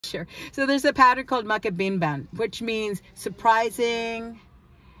Sure. So there's a pattern called Makabemban, which means surprising.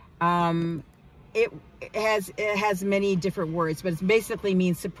 It has many different words, but it basically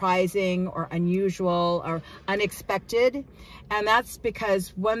means surprising or unusual or unexpected. And that's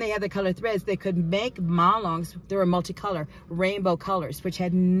because when they had the color threads, they could make malongs. They were multicolor, rainbow colors, which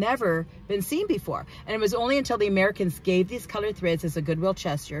had never been seen before. And it was only until the Americans gave these color threads as a goodwill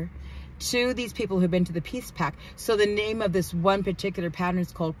gesture to these people who've been to the peace pact. So the name of this one particular pattern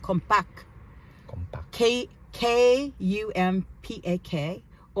is called Kompak. K-U-M-P-A-K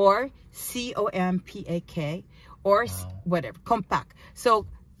or C-O-M-P-A-K or whatever, Kompak. So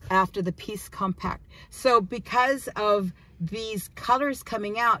after the peace compact. So because of these colors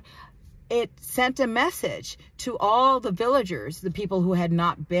coming out, it sent a message to all the villagers, the people who had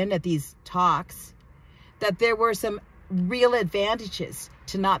not been at these talks, that there were some real advantages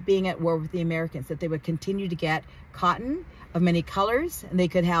to not being at war with the Americans, that they would continue to get cotton of many colors and they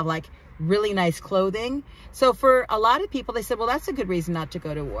could have like really nice clothing. So for a lot of people, they said, well, that's a good reason not to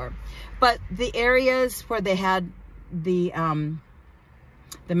go to war. But the areas where they had the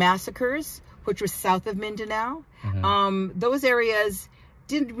massacres, which was south of Mindanao, those areas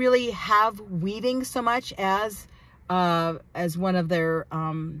didn't really have weaving so much as one of their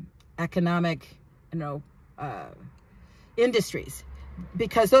economic, industries,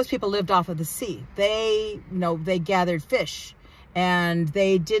 because those people lived off of the sea. They gathered fish, and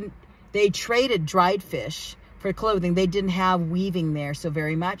they traded dried fish for clothing. They didn't have weaving there so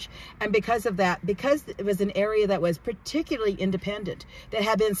very much. And because of that, because it was an area that was particularly independent, that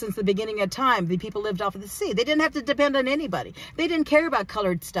had been since the beginning of time, the people lived off of the sea. They didn't have to depend on anybody. They didn't care about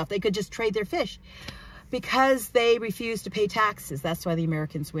colored stuff. They could just trade their fish. Because they refused to pay taxes, that's why the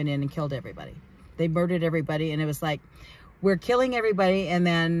Americans went in and killed everybody. They murdered everybody, and it was like, we're killing everybody. And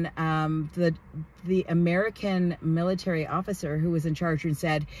then the American military officer who was in charge and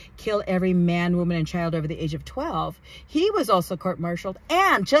said, kill every man, woman, and child over the age of 12, he was also court-martialed.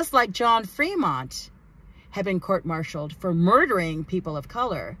 And just like John Fremont had been court-martialed for murdering people of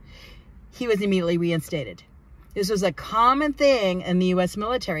color, he was immediately reinstated. This was a common thing in the U.S.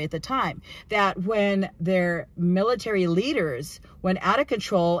 military at the time, that when their military leaders went out of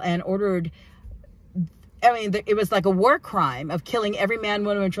control and ordered, it was like a war crime of killing every man,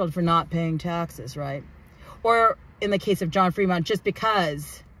 woman, and child for not paying taxes, right? Or in the case of John Fremont, just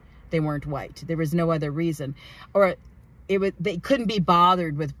because they weren't white. There was no other reason. Or they couldn't be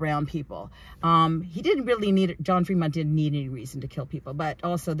bothered with brown people. John Fremont didn't need any reason to kill people, but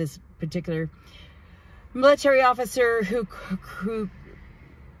also this particular military officer who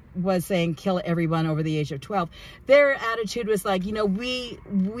was saying kill everyone over the age of 12. Their attitude was like, we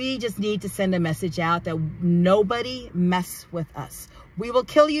just need to send a message out that nobody mess with us. We will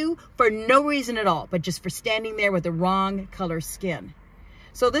kill you for no reason at all, but just for standing there with the wrong color skin.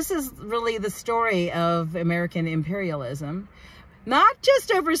 So this is really the story of American imperialism, not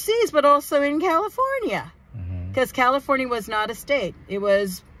just overseas, but also in California, because California was not a state. It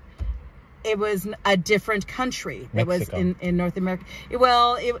was a different country. Mexico. It was in North America. It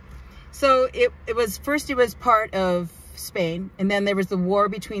was part of Spain, and then there was the war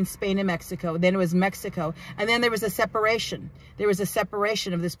between Spain and Mexico. Then it was Mexico, and then there was a separation. There was a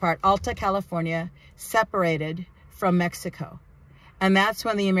separation of this part. Alta California separated from Mexico. And that's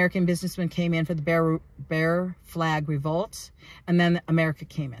when the American businessmen came in for the Bear Flag Revolt, and then America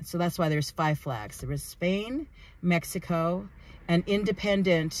came in. So that's why there's 5 flags. There was Spain, Mexico, and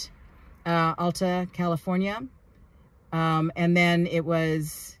independent Alta California, and then it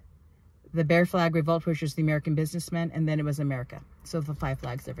was the Bear Flag Revolt, which was the American businessmen, and then it was America. So the 5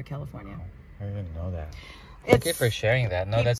 flags there for California. I didn't know that. Thank you for sharing that. No, that's